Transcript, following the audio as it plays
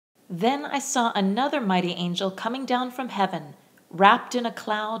Then I saw another mighty angel coming down from heaven, wrapped in a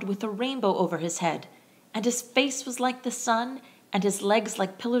cloud with a rainbow over his head, and his face was like the sun, and his legs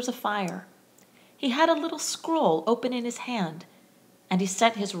like pillars of fire. He had a little scroll open in his hand, and he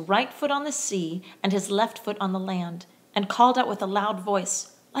set his right foot on the sea and his left foot on the land, and called out with a loud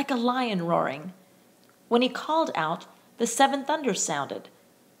voice, like a lion roaring. When he called out, the seven thunders sounded.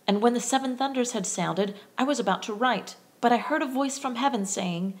 And when the seven thunders had sounded, I was about to write, but I heard a voice from heaven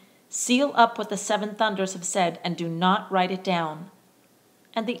saying, "Seal up what the seven thunders have said, and do not write it down."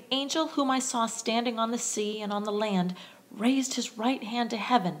 And the angel whom I saw standing on the sea and on the land raised his right hand to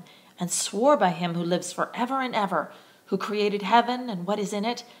heaven and swore by him who lives forever and ever, who created heaven and what is in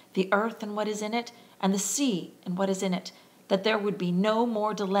it, the earth and what is in it, and the sea and what is in it, that there would be no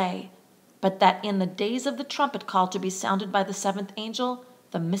more delay, but that in the days of the trumpet call to be sounded by the seventh angel,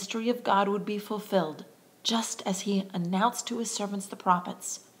 the mystery of God would be fulfilled, just as he announced to his servants the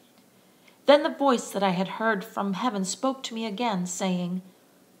prophets. Then the voice that I had heard from heaven spoke to me again, saying,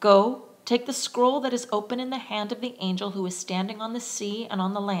 "Go, take the scroll that is open in the hand of the angel who is standing on the sea and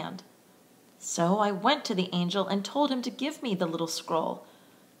on the land." So I went to the angel and told him to give me the little scroll.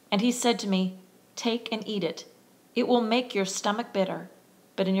 And he said to me, "Take and eat it. It will make your stomach bitter,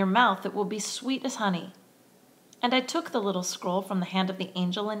 but in your mouth it will be sweet as honey." And I took the little scroll from the hand of the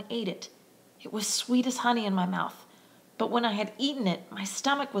angel and ate it. It was sweet as honey in my mouth, but when I had eaten it, my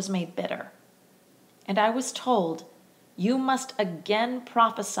stomach was made bitter. And I was told, "You must again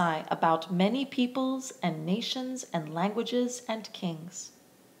prophesy about many peoples and nations and languages and kings."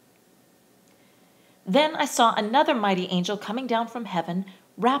 Then I saw another mighty angel coming down from heaven,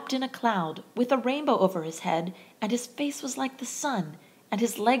 wrapped in a cloud, with a rainbow over his head, and his face was like the sun, and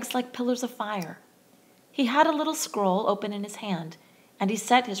his legs like pillars of fire. He had a little scroll open in his hand, and he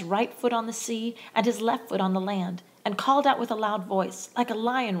set his right foot on the sea and his left foot on the land, and called out with a loud voice, like a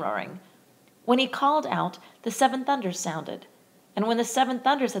lion roaring. When he called out, the seven thunders sounded. And when the seven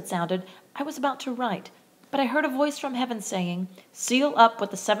thunders had sounded, I was about to write, but I heard a voice from heaven saying, "Seal up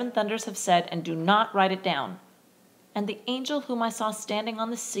what the seven thunders have said, and do not write it down." And the angel whom I saw standing on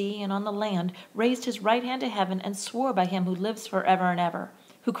the sea and on the land raised his right hand to heaven and swore by him who lives forever and ever,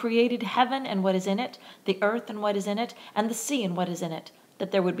 who created heaven and what is in it, the earth and what is in it, and the sea and what is in it,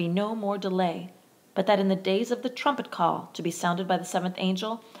 that there would be no more delay, but that in the days of the trumpet call to be sounded by the seventh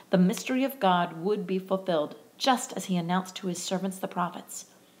angel, the mystery of God would be fulfilled, just as he announced to his servants the prophets.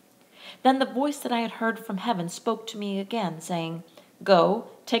 Then the voice that I had heard from heaven spoke to me again, saying, "Go,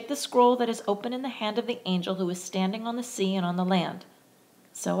 take the scroll that is open in the hand of the angel who is standing on the sea and on the land."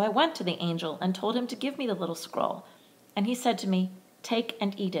 So I went to the angel and told him to give me the little scroll. And he said to me, "Take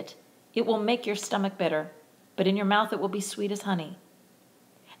and eat it. It will make your stomach bitter, but in your mouth it will be sweet as honey."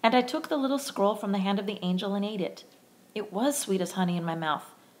 And I took the little scroll from the hand of the angel and ate it. It was sweet as honey in my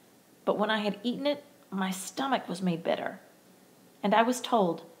mouth, but when I had eaten it, my stomach was made bitter. And I was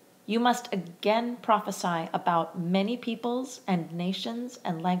told, "You must again prophesy about many peoples and nations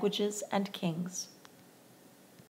and languages and kings."